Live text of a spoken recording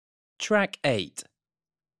Track 8.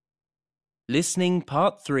 Listening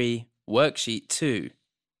Part 3, Worksheet 2.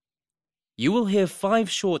 You will hear 5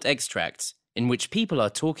 short extracts in which people are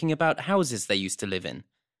talking about houses they used to live in.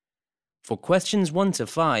 For questions 1 to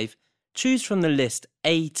 5, choose from the list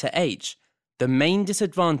A to H the main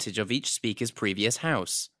disadvantage of each speaker's previous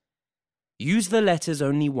house. Use the letters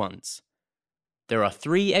only once. There are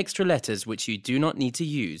 3 extra letters which you do not need to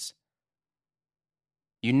use.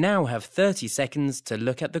 You now have 30 seconds to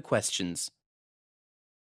look at the questions.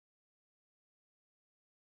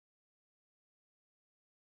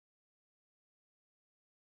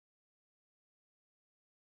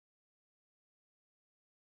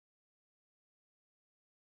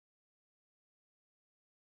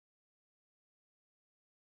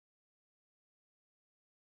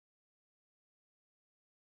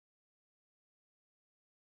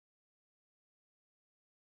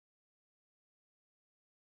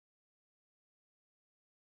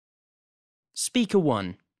 Speaker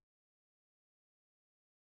 1.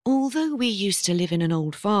 Although we used to live in an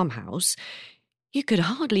old farmhouse, you could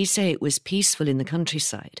hardly say it was peaceful in the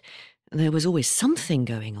countryside. There was always something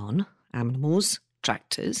going on, animals,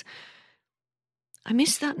 tractors. I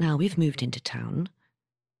miss that now we've moved into town.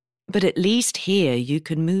 But at least here you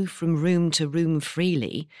can move from room to room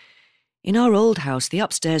freely. In our old house, the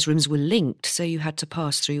upstairs rooms were linked, so you had to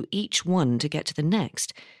pass through each one to get to the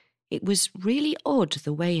next. It was really odd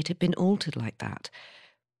the way it had been altered like that.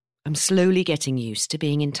 I'm slowly getting used to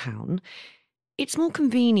being in town. It's more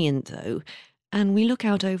convenient, though, and we look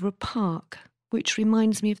out over a park, which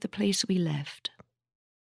reminds me of the place we left.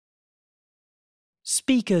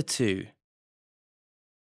 Speaker 2.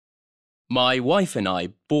 My wife and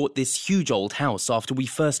I bought this huge old house after we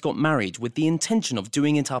first got married with the intention of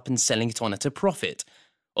doing it up and selling it on at a profit.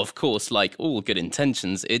 Of course, like all good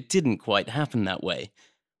intentions, it didn't quite happen that way.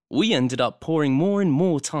 We ended up pouring more and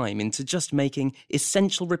more time into just making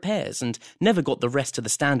essential repairs and never got the rest to the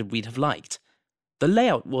standard we'd have liked. The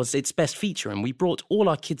layout was its best feature and we brought all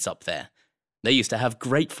our kids up there. They used to have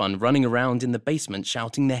great fun running around in the basement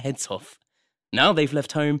shouting their heads off. Now they've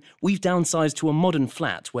left home, we've downsized to a modern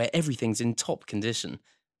flat where everything's in top condition.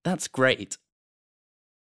 That's great.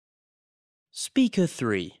 Speaker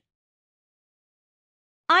 3.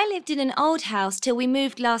 I lived in an old house till we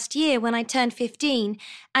moved last year when I turned 15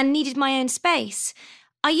 and needed my own space.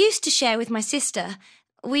 I used to share with my sister.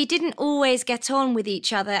 We didn't always get on with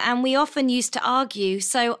each other and we often used to argue,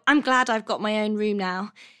 so I'm glad I've got my own room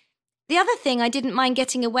now. The other thing I didn't mind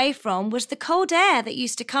getting away from was the cold air that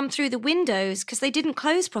used to come through the windows because they didn't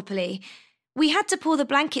close properly. We had to pull the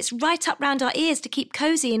blankets right up round our ears to keep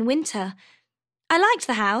cosy in winter. I liked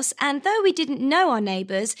the house, and though we didn't know our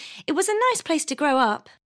neighbours, it was a nice place to grow up.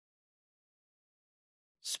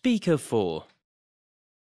 Speaker 4.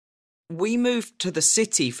 We moved to the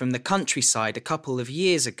city from the countryside a couple of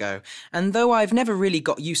years ago, and though I've never really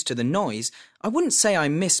got used to the noise, I wouldn't say I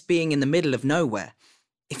miss being in the middle of nowhere.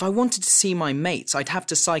 If I wanted to see my mates, I'd have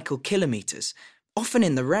to cycle kilometres, often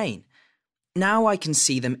in the rain. Now I can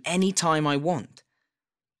see them any time I want.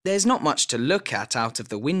 There's not much to look at out of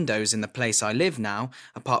the windows in the place I live now,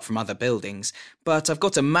 apart from other buildings, but I've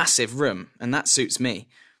got a massive room, and that suits me.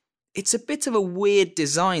 It's a bit of a weird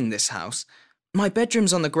design, this house. My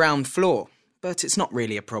bedroom's on the ground floor, but it's not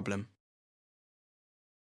really a problem.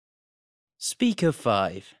 Speaker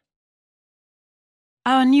 5.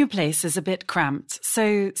 Our new place is a bit cramped,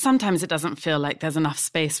 so sometimes it doesn't feel like there's enough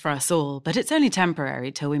space for us all, but it's only temporary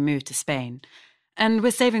till we move to Spain. And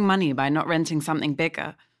we're saving money by not renting something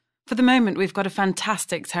bigger. For the moment, we've got a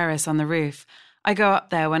fantastic terrace on the roof. I go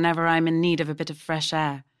up there whenever I'm in need of a bit of fresh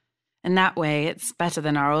air. In that way, it's better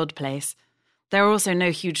than our old place. There are also no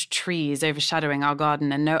huge trees overshadowing our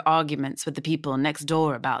garden and no arguments with the people next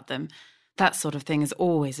door about them. That sort of thing is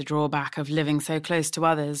always a drawback of living so close to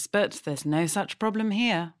others, but there's no such problem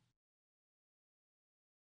here.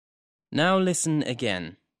 Now listen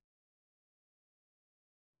again.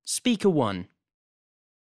 Speaker 1.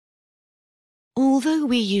 Although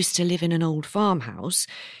we used to live in an old farmhouse,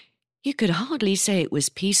 you could hardly say it was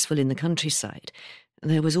peaceful in the countryside.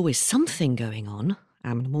 There was always something going on,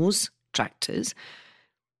 animals, tractors.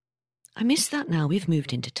 I miss that now we've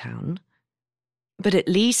moved into town. But at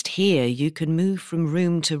least here you can move from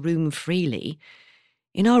room to room freely.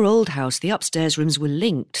 In our old house, the upstairs rooms were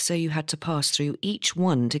linked, so you had to pass through each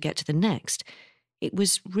one to get to the next. It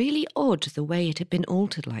was really odd the way it had been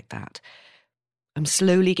altered like that. I'm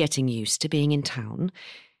slowly getting used to being in town.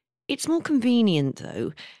 It's more convenient,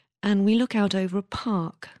 though, and we look out over a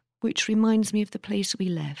park, which reminds me of the place we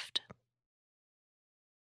left.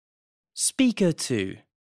 Speaker 2.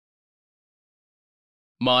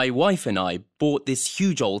 My wife and I bought this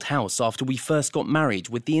huge old house after we first got married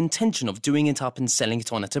with the intention of doing it up and selling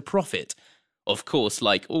it on at a profit. Of course,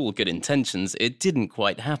 like all good intentions, it didn't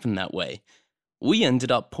quite happen that way. We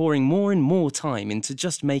ended up pouring more and more time into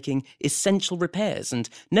just making essential repairs and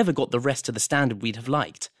never got the rest to the standard we'd have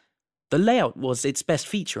liked. The layout was its best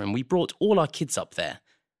feature and we brought all our kids up there.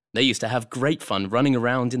 They used to have great fun running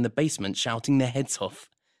around in the basement shouting their heads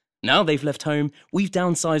off. Now they've left home, we've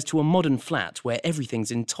downsized to a modern flat where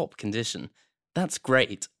everything's in top condition. That's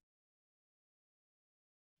great.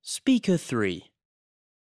 Speaker 3.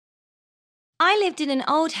 I lived in an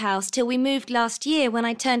old house till we moved last year when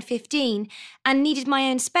I turned 15 and needed my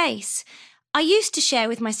own space. I used to share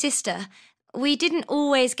with my sister. We didn't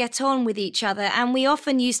always get on with each other and we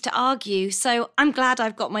often used to argue, so I'm glad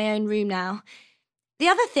I've got my own room now. The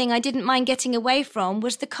other thing I didn't mind getting away from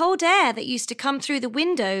was the cold air that used to come through the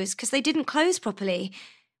windows because they didn't close properly.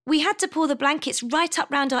 We had to pull the blankets right up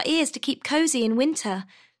round our ears to keep cosy in winter.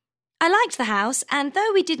 I liked the house, and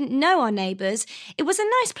though we didn't know our neighbours, it was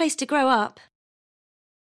a nice place to grow up.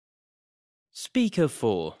 Speaker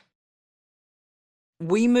 4.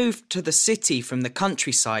 We moved to the city from the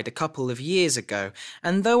countryside a couple of years ago,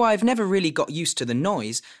 and though I've never really got used to the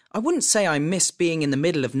noise, I wouldn't say I miss being in the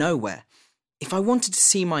middle of nowhere. If I wanted to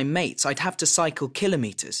see my mates, I'd have to cycle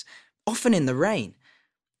kilometres, often in the rain.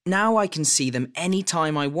 Now I can see them any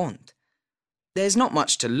time I want. There's not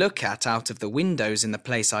much to look at out of the windows in the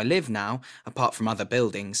place I live now, apart from other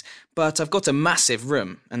buildings, but I've got a massive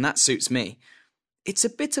room, and that suits me. It's a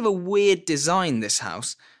bit of a weird design, this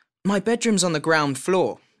house. My bedroom's on the ground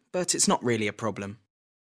floor, but it's not really a problem.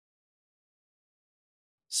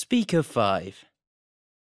 Speaker 5.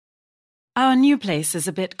 Our new place is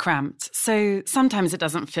a bit cramped, so sometimes it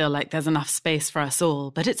doesn't feel like there's enough space for us all,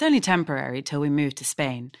 but it's only temporary till we move to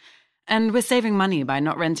Spain. And we're saving money by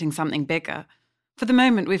not renting something bigger. For the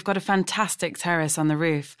moment, we've got a fantastic terrace on the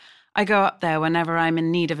roof. I go up there whenever I'm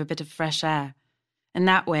in need of a bit of fresh air. In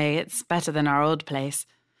that way, it's better than our old place.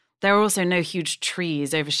 There are also no huge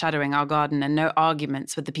trees overshadowing our garden and no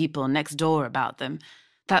arguments with the people next door about them.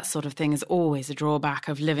 That sort of thing is always a drawback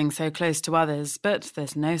of living so close to others, but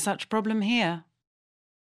there's no such problem here.